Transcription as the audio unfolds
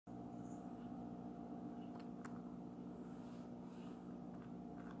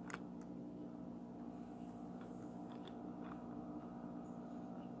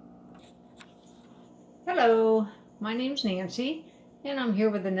Hello, my name's Nancy and I'm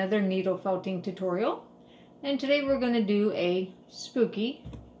here with another needle felting tutorial, and today we're going to do a spooky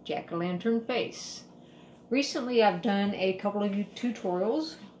jack-o'-lantern face. Recently I've done a couple of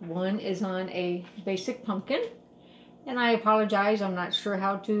tutorials. One is on a basic pumpkin, and I apologize, I'm not sure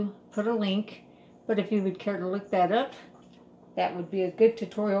how to put a link, but if you would care to look that up, that would be a good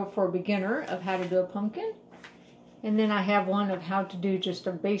tutorial for a beginner of how to do a pumpkin. And then I have one of how to do just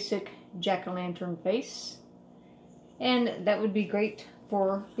a basic jack-o'-lantern face, and that would be great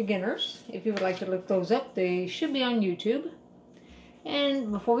for beginners. If you would like to look those up, they should be on YouTube.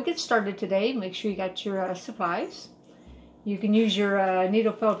 And before we get started today, make sure you got your supplies. You can use your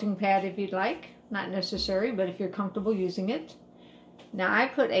needle felting pad if you'd like, not necessary, but if you're comfortable using it. Now I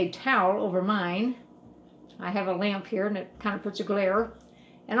put a towel over mine. I have a lamp here and it kind of puts a glare.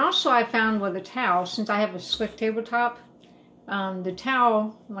 And also I found with a towel, since I have a slick tabletop, the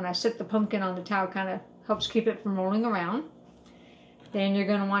towel, when I set the pumpkin on the towel, kind of helps keep it from rolling around. Then you're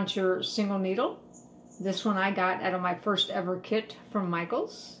going to want your single needle. This one I got out of my first ever kit from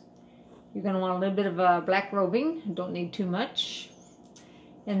Michael's. You're going to want a little bit of black roving, don't need too much.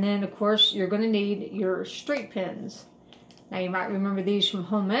 And then of course you're going to need your straight pins. Now you might remember these from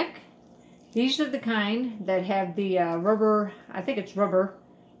home ec. These are the kind that have the rubber, I think it's rubber,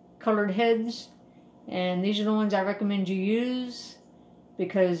 colored heads, and these are the ones I recommend you use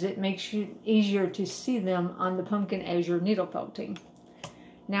because it makes you easier to see them on the pumpkin as you're needle felting.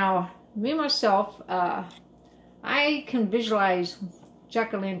 Now, me myself, I can visualize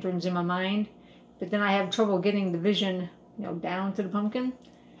jack-o'-lanterns in my mind, but then I have trouble getting the vision, down to the pumpkin.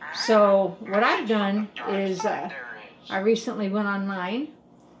 So what I've done is I recently went online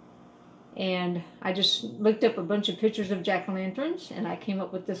and I just looked up a bunch of pictures of jack-o'-lanterns, and I came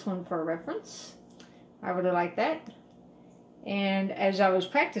up with this one for a reference. I really like that. And as I was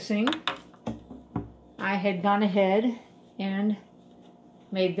practicing, I had gone ahead and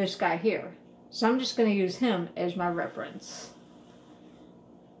made this guy here. So I'm just going to use him as my reference.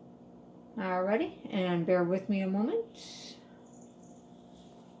 Alrighty, and bear with me a moment.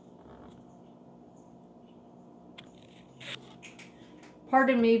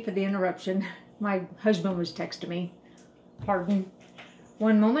 Pardon me for the interruption. My husband was texting me. Pardon.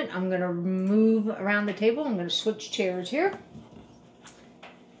 One moment. I'm going to move around the table. I'm going to switch chairs here.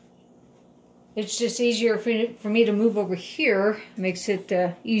 It's just easier for me to move over here. Makes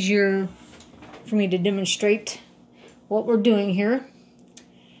it easier for me to demonstrate what we're doing here.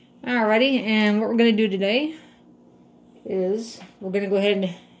 Alrighty, and what we're going to do today is we're going to go ahead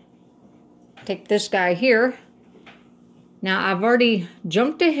and take this guy here. Now I've already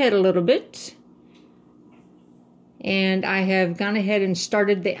jumped ahead a little bit, and I have gone ahead and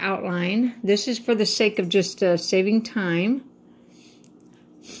started the outline. This is for the sake of just saving time.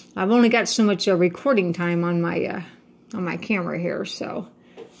 I've only got so much recording time on my camera here, so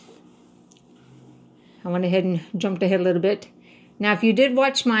I went ahead and jumped ahead a little bit. Now if you did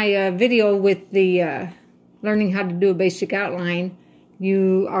watch my video with the learning how to do a basic outline,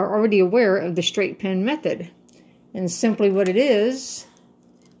 you are already aware of the straight pin method. And simply what it is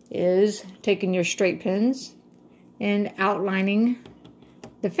taking your straight pins and outlining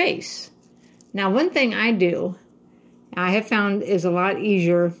the face. Now one thing I do, I have found is a lot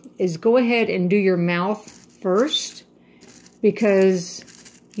easier, is go ahead and do your mouth first, because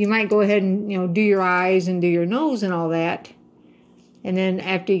you might go ahead and do your eyes and do your nose and all that, and then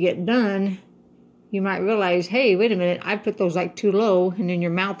after you get done, you might realize, hey, wait a minute, I put those like too low, and then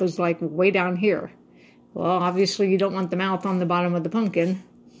your mouth is like way down here. Well, obviously you don't want the mouth on the bottom of the pumpkin.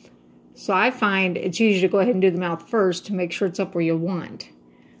 So I find it's easier to go ahead and do the mouth first to make sure it's up where you want.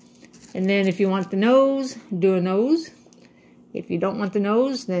 And then if you want the nose, do a nose. If you don't want the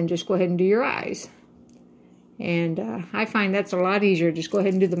nose, then just go ahead and do your eyes. And I find that's a lot easier. Just go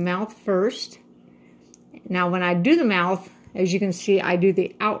ahead and do the mouth first. Now when I do the mouth, as you can see, I do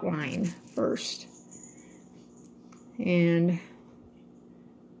the outline first. And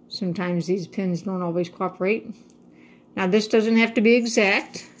sometimes these pins don't always cooperate. Now this doesn't have to be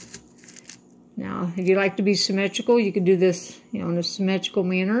exact. Now if you like to be symmetrical, you could do this, in a symmetrical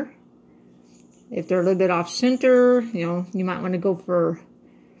manner. If they're a little bit off center, you might want to go for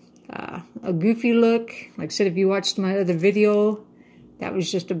a goofy look. Like I said, if you watched my other video, that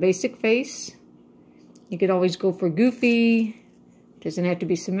was just a basic face. You could always go for goofy. Doesn't have to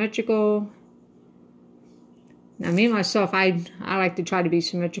be symmetrical. Now, me myself, I like to try to be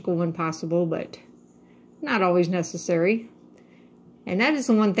symmetrical when possible, but not always necessary. And that is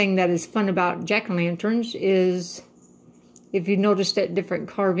the one thing that is fun about jack-o'-lanterns is, if you noticed at different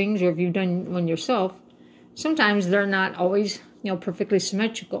carvings, or if you've done one yourself, sometimes they're not always, perfectly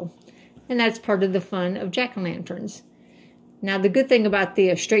symmetrical. and that's part of the fun of jack-o'-lanterns. Now, the good thing about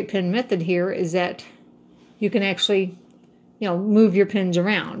the straight pin method here is that you can actually, move your pins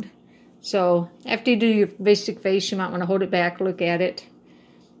around. So after you do your basic face, you might want to hold it back, look at it,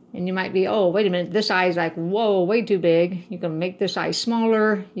 and you might be, oh, wait a minute, this eye is like, whoa, way too big. You can make this eye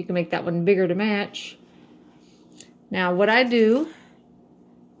smaller. You can make that one bigger to match. Now, what I do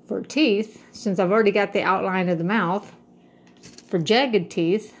for teeth, since I've already got the outline of the mouth, for jagged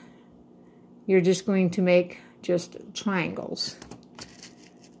teeth, you're just going to make just triangles,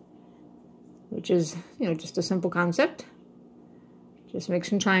 which is, just a simple concept. Just make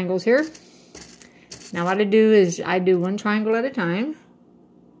some triangles here. Now what I do is I do one triangle at a time.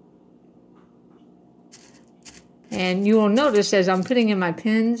 And you will notice as I'm putting in my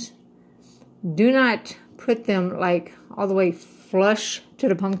pins, do not put them like all the way flush to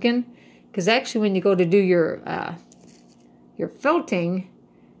the pumpkin, because actually when you go to do your felting,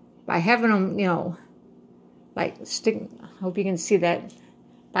 by having them, like stick, I hope you can see that,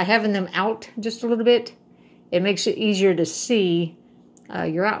 by having them out just a little bit, it makes it easier to see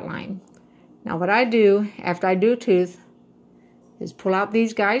your outline. Now what I do after I do a tooth is pull out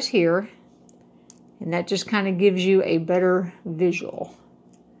these guys here, and that just kind of gives you a better visual.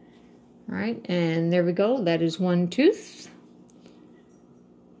 All right, and there we go. That is one tooth.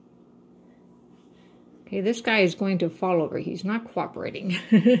 Okay, this guy is going to fall over. He's not cooperating.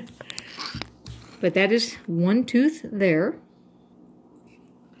 But that is one tooth there.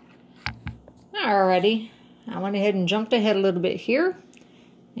 Alrighty, I went ahead and jumped ahead a little bit here,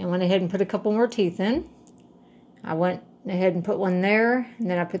 and went ahead and put a couple more teeth in. I went ahead and put one there, and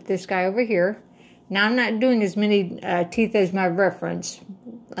then I put this guy over here. Now I'm not doing as many teeth as my reference,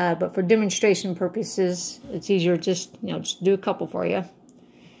 but for demonstration purposes, it's easier just do a couple for you.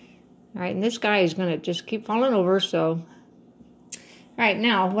 All right, and this guy is going to just keep falling over, so. All right,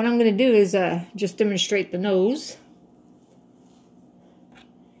 now what I'm going to do is just demonstrate the nose.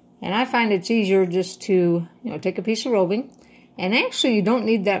 And I find it's easier just to, take a piece of roving. And actually, you don't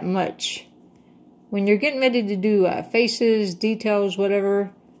need that much. When you're getting ready to do faces, details,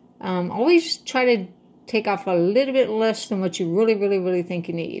 whatever, always try to take off a little bit less than what you really, really, really think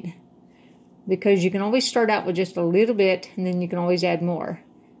you need. Because you can always start out with just a little bit, and then you can always add more.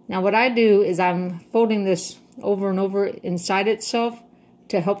 Now, what I do is I'm folding this over and over inside itself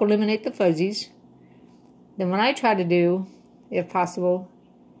to help eliminate the fuzzies. Then what I try to do, if possible,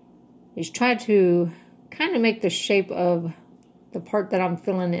 is try to kind of make the shape of the part that I'm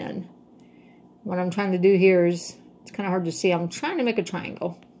filling in. What I'm trying to do here is, it's kind of hard to see, I'm trying to make a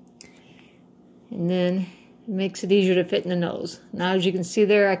triangle. And then it makes it easier to fit in the nose. Now as you can see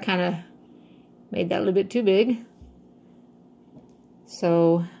there, I kind of made that a little bit too big.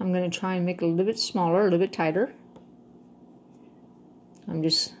 So I'm going to try and make it a little bit smaller, a little bit tighter. I'm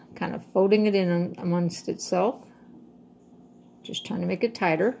just kind of folding it in amongst itself. Just trying to make it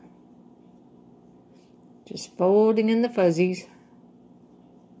tighter. Just folding in the fuzzies.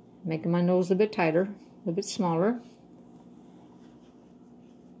 Making my nose a bit tighter, a little bit smaller.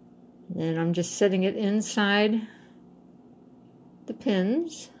 Then I'm just setting it inside the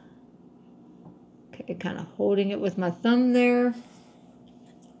pins. Okay, kind of holding it with my thumb there.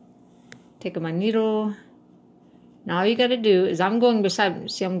 Taking my needle. Now all you got to do is I'm going beside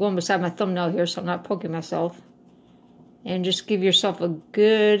my thumbnail here, so I'm not poking myself. And just get yourself a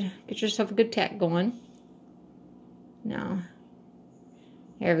good tack going. Now,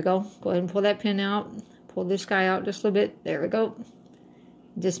 there we go. Go ahead and pull that pin out. Pull this guy out just a little bit. There we go.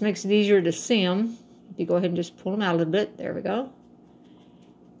 Just makes it easier to see them. If you go ahead and just pull them out a little bit. There we go.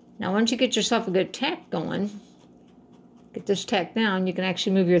 Now, once you get yourself a good tack going, get this tack down, you can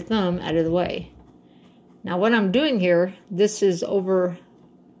actually move your thumb out of the way. Now, what I'm doing here, this is over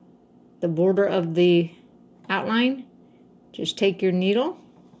the border of the outline. Just take your needle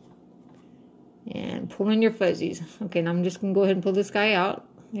and pull in your fuzzies. Okay, now I'm just going to go ahead and pull this guy out.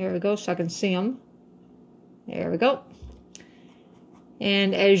 There we go, so I can see him. There we go.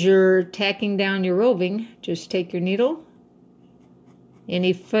 And as you're tacking down your roving, just take your needle.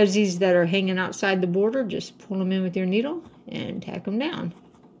 Any fuzzies that are hanging outside the border, just pull them in with your needle and tack them down.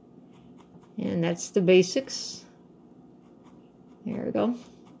 And that's the basics. There we go.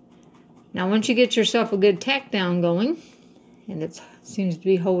 Now once you get yourself a good tack down going, and it seems to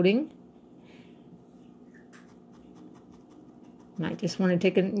be holding,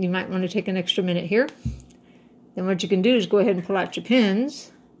 you might want to take an extra minute here. Then what you can do is go ahead and pull out your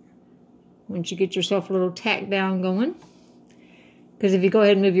pins once you get yourself a little tack down going. Because if you go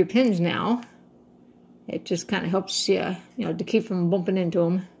ahead and move your pins now, it just kind of helps you, to keep from bumping into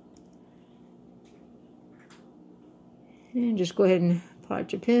them. And just go ahead and pull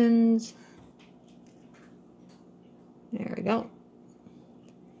out your pins. There we go.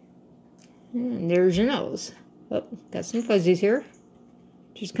 And there's your nose. Oh, got some fuzzies here.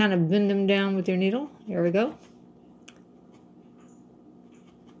 Just kind of bend them down with your needle. There we go.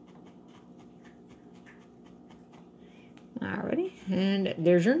 Alrighty, and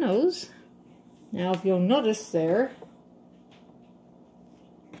there's your nose. Now if you'll notice there,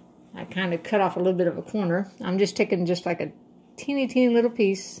 I kind of cut off a little bit of a corner. I'm just taking just like a teeny little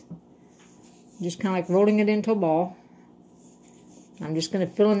piece, just kind of like rolling it into a ball. I'm just going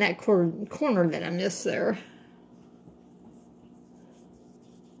to fill in that corner that I missed there.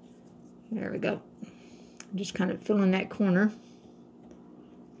 There we go. Just kind of fill in that corner.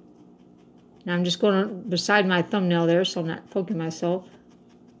 Now I'm just going beside my thumbnail there so I'm not poking myself.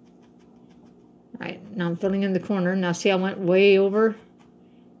 Alright, now I'm filling in the corner. Now see, I went way over,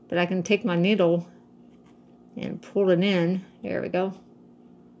 but I can take my needle and pull it in. There we go.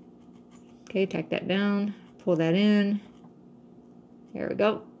 Okay, tack that down, pull that in. There we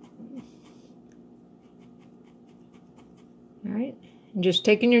go. Alright, and just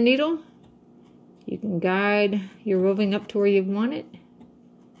taking your needle, you can guide your roving up to where you want it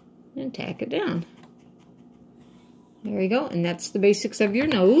and tack it down. There you go, and that's the basics of your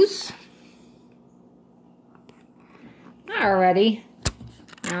nose. Alrighty,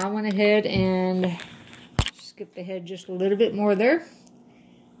 now I went ahead and skipped ahead just a little bit more there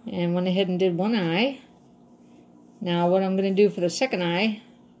and went ahead and did one eye. Now what I'm going to do for the second eye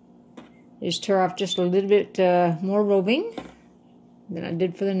is tear off just a little bit more roving than I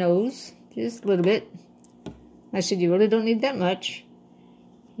did for the nose. Just a little bit. I said you really don't need that much.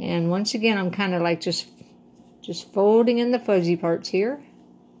 And once again, I'm kind of like just folding in the fuzzy parts here.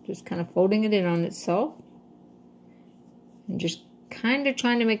 Just kind of folding it in on itself. And just kind of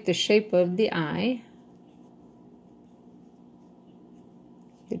trying to make the shape of the eye.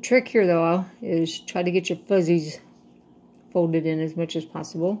 The trick here though is try to get your fuzzies folded in as much as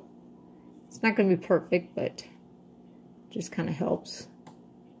possible. It's not going to be perfect, but just kind of helps.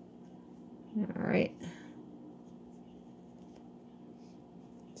 Alright.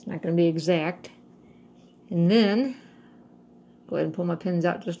 It's not going to be exact. And then, go ahead and pull my pins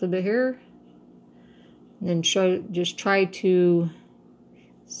out just a little bit here. And then just try to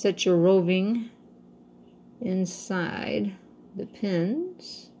set your roving inside the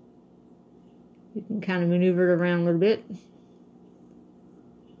pins. You can kind of maneuver it around a little bit.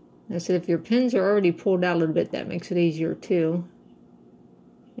 I said if your pins are already pulled out a little bit, that makes it easier too.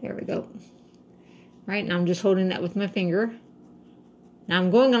 There we go. Right, now I'm just holding that with my finger. Now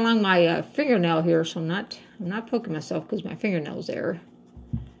I'm going along my fingernail here, so I'm not poking myself because my fingernail's there.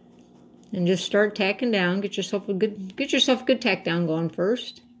 And just start tacking down. Get yourself a good tack down going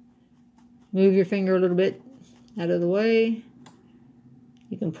first. Move your finger a little bit out of the way.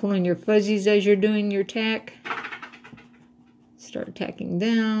 You can pull in your fuzzies as you're doing your tack. Start tacking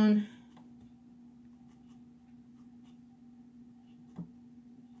down.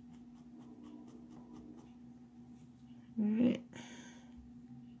 All right.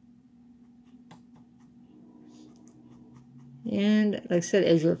 And like I said,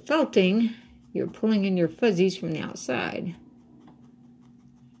 as you're felting, you're pulling in your fuzzies from the outside.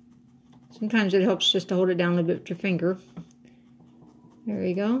 Sometimes it helps just to hold it down a little bit with your finger. There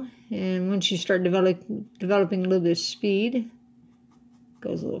you go. And once you start developing a little bit of speed, it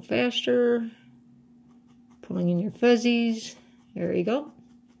goes a little faster. Pulling in your fuzzies. There you go.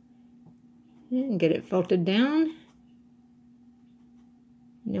 And get it felted down.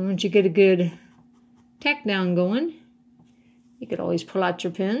 And then once you get a good tack down going, you could always pull out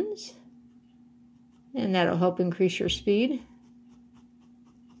your pins. And that'll help increase your speed.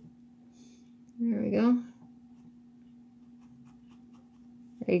 There we go.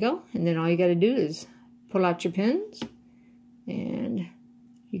 There you go. And then all you got to do is pull out your pins. And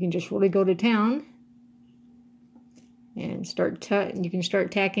you can just really go to town. And you can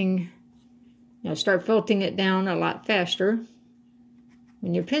start tacking, start felting it down a lot faster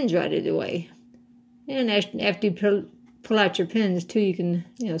when your pins are out of the way. And after you pull out your pins too, you can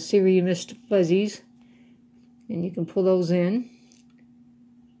see where you missed fuzzies. And you can pull those in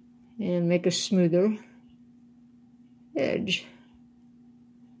and make a smoother edge.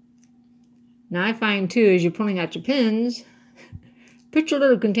 Now I find too, as you're pulling out your pins, put your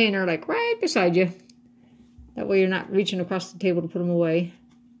little container like right beside you. That way you're not reaching across the table to put them away.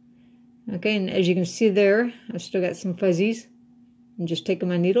 Okay, and as you can see there, I've still got some fuzzies. I'm just taking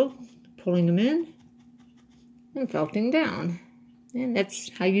my needle, pulling them in, and felting down. And that's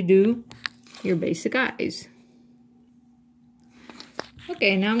how you do your basic eyes.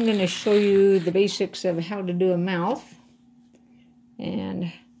 Okay, now I'm going to show you the basics of how to do a mouth.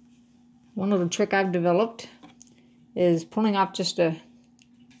 And one little trick I've developed is pulling off just a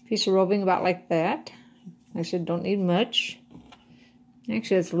piece of roving about like that. I said don't need much.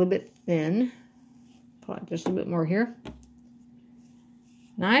 Actually, it's a little bit thin. Pull out just a bit more here.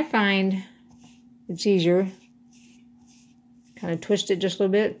 And I find it's easier. Kind of twist it just a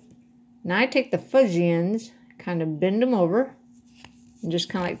little bit. Now I take the fuzzy ends, kind of bend them over, and just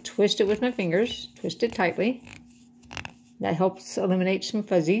kind of like twist it with my fingers. Twist it tightly. That helps eliminate some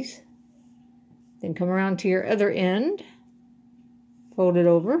fuzzies. Then come around to your other end, fold it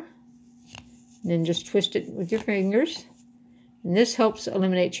over, and then just twist it with your fingers. And this helps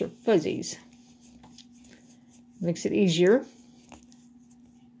eliminate your fuzzies. Makes it easier.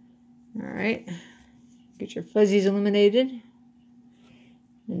 Alright, get your fuzzies eliminated.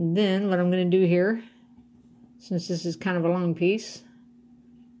 And then what I'm going to do here, since this is kind of a long piece,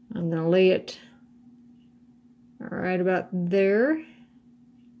 I'm going to lay it right about there.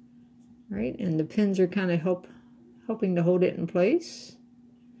 Right, and the pins are kind of helping to hold it in place.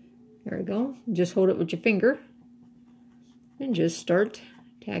 There we go. Just hold it with your finger and just start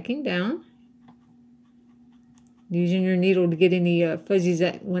tacking down. Using your needle to get any fuzzies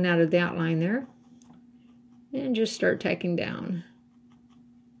that went out of the outline there. And just start tacking down.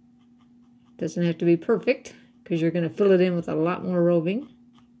 Doesn't have to be perfect because you're going to fill it in with a lot more roving.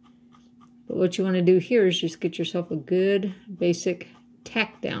 But what you want to do here is just get yourself a good basic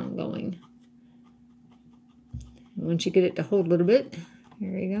tack down going. And once you get it to hold a little bit,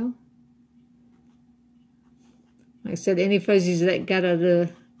 here you go. Like I said, any fuzzies that got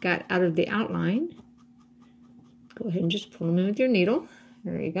out of the outline, go ahead and just pull them in with your needle.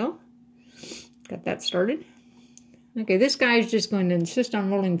 There you go. Got that started. Okay, this guy's just going to insist on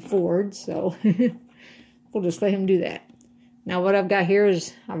rolling forward, so we'll just let him do that. Now what I've got here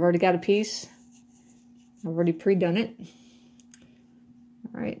is I've already got a piece. I've already pre-done it.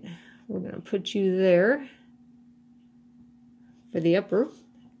 All right, we're going to put you there for the upper.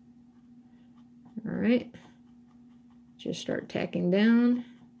 All right, just start tacking down.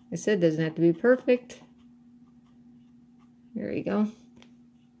 Like I said, it doesn't have to be perfect. There you go.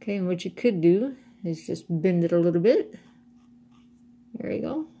 Okay, and what you could do is just bend it a little bit. There you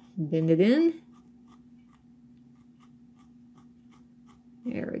go. Bend it in.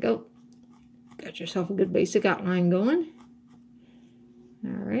 There we go. Got yourself a good basic outline going.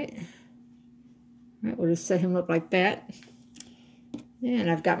 All right. All right, we'll just set him up like that.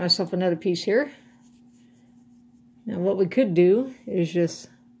 And I've got myself another piece here. Now what we could do is just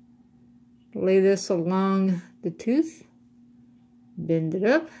lay this along the tooth. Bend it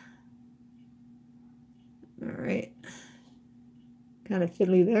up. All right. Kind of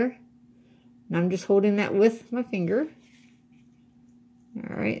fiddly there. And I'm just holding that with my finger.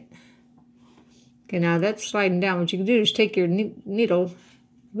 All right. Okay, now that's sliding down. What you can do is take your needle.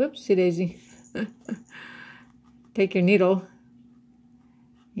 Whoopsie daisy. Take your needle.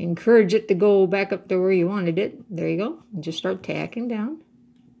 Encourage it to go back up to where you wanted it. There you go. And just start tacking down.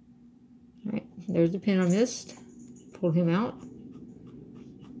 All right. There's the pin I missed. Pull him out.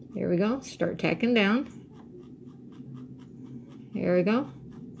 There we go. Start tacking down. There we go.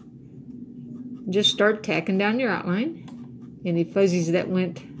 Just start tacking down your outline. Any fuzzies that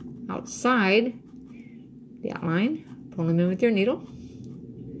went outside the outline, pull them in with your needle.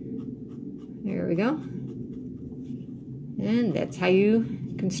 There we go. And that's how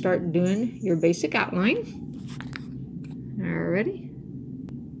you can start doing your basic outline. Alrighty.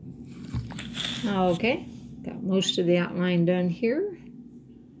 Okay, got most of the outline done here.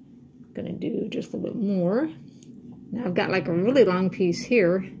 Gonna do just a little bit more. Now I've got like a really long piece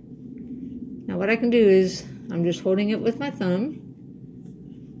here. Now what I can do is I'm just holding it with my thumb.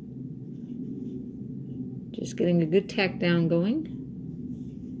 Just getting a good tack down going.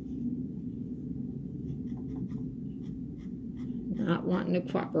 Not wanting to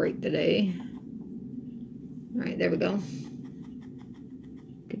cooperate today. All right, there we go.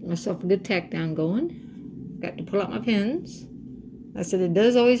 Get myself a good tack down going. Got to pull out my pins. I said it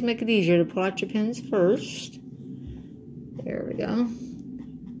does always make it easier to pull out your pins first. There we go.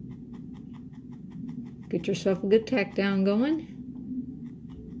 Get yourself a good tack down going.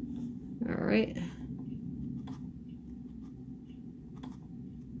 All right.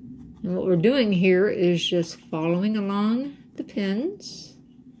 And what we're doing here is just following along the pins.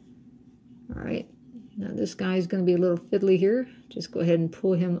 All right. Now this guy's going to be a little fiddly here. Just go ahead and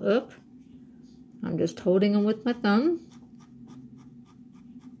pull him up. I'm just holding him with my thumb.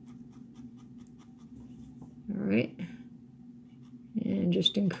 All right. And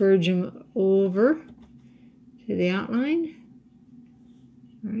just encourage him over to the outline.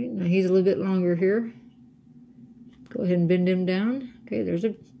 All right. Now he's a little bit longer here. Go ahead and bend them down. Okay, there's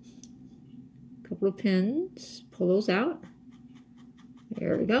a couple of pins. Pull those out.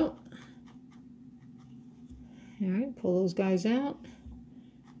 There we go. All right, pull those guys out.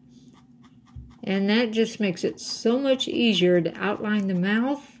 And that just makes it so much easier to outline the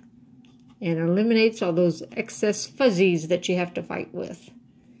mouth and eliminates all those excess fuzzies that you have to fight with.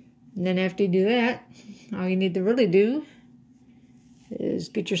 And then after you do that, all you need to really do is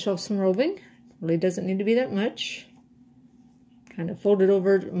get yourself some roving. Really doesn't need to be that much. Kind of fold it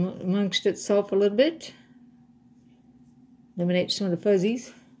over amongst itself a little bit. Eliminate some of the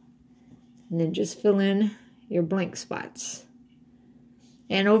fuzzies. And then just fill in your blank spots.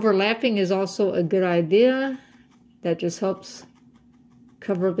 And overlapping is also a good idea. That just helps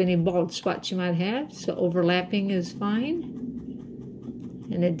cover up any bald spots you might have. So overlapping is fine.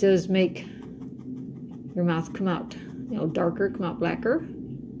 And it does make your mouth come out, darker, come out blacker.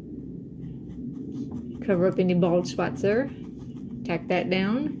 Cover up any bald spots there. Tack that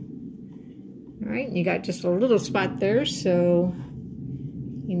down. All right, you got just a little spot there, so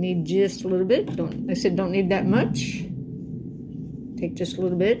you need just a little bit. Like I said, don't need that much. Take just a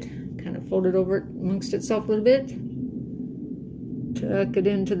little bit, kind of fold it over amongst itself a little bit. Tuck it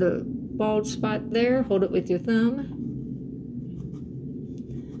into the bald spot there. Hold it with your thumb.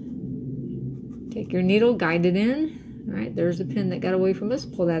 Take your needle, guide it in. All right, there's a pin that got away from us.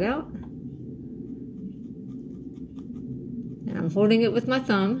 Pull that out. And I'm holding it with my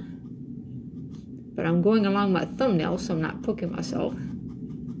thumb, but I'm going along my thumbnail so I'm not poking myself.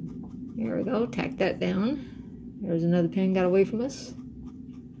 There we go, tack that down. There's another pin got away from us.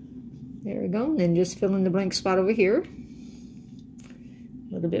 There we go, and then just fill in the blank spot over here.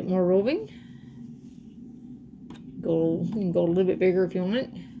 A little bit more roving. You can go a little bit bigger if you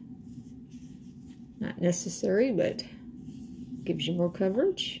want. Not necessary, but gives you more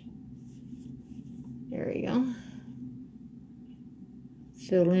coverage. There you go.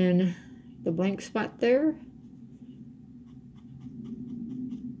 Fill in the blank spot there.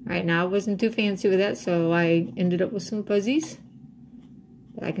 Alright, now I wasn't too fancy with that, so I ended up with some fuzzies.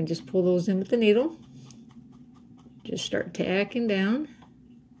 But I can just pull those in with the needle. Just start tacking down.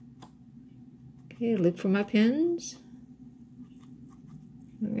 Okay, look for my pins.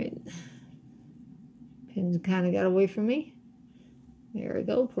 Alright. Pins kind of got away from me. There we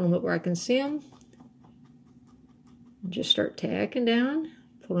go. Pull them up where I can see them. Just start tacking down.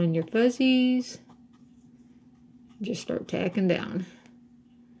 Pull in your fuzzies. Just start tacking down.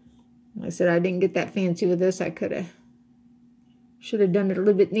 Like I said, I didn't get that fancy with this. Should have done it a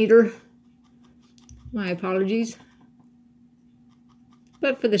little bit neater. My apologies.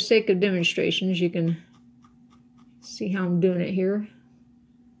 But for the sake of demonstrations, you can see how I'm doing it here.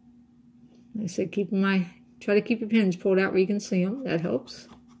 Like I said, try to keep your pins pulled out where you can see them. That helps.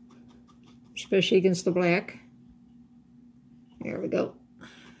 Especially against the black. There we go.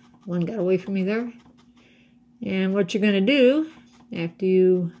 One got away from me there. And what you're going to do after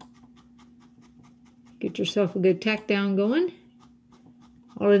you get yourself a good tack down going,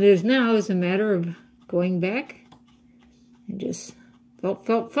 all it is now is a matter of going back and just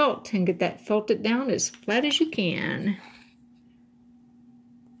felt and get that felted down as flat as you can.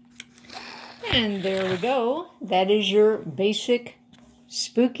 And there we go. That is your basic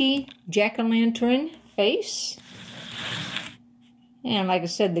spooky jack-o'-lantern face. And like I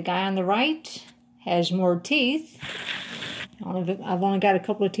said, the guy on the right has more teeth. I've only got a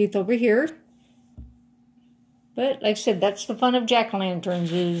couple of teeth over here. But like I said, that's the fun of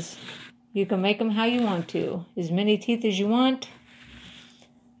jack-o'-lanterns, is you can make them how you want to. As many teeth as you want.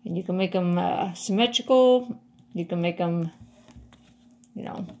 And you can make them symmetrical. You can make them,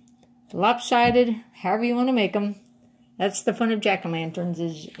 lopsided. However you want to make them. That's the fun of jack-o'-lanterns,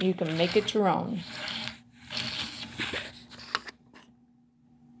 is you can make it your own.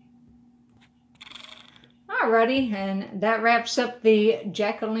 Alrighty, and that wraps up the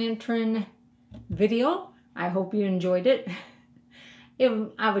jack-o'-lantern video. I hope you enjoyed it.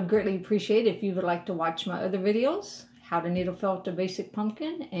 I would greatly appreciate if you would like to watch my other videos. How to needle felt a basic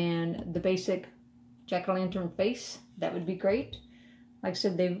pumpkin and the basic jack-o'-lantern face. That would be great. Like I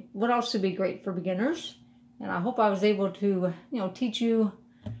said, they would also be great for beginners. And I hope I was able to, teach you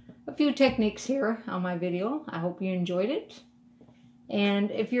a few techniques here on my video. I hope you enjoyed it. And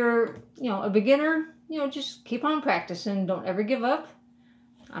if you're, a beginner, just keep on practicing. Don't ever give up.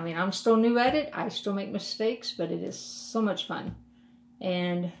 I mean, I'm still new at it. I still make mistakes, but it is so much fun.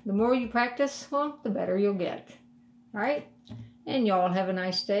 And the more you practice, well, the better you'll get. All right? And y'all have a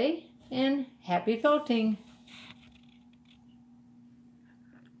nice day, and happy felting.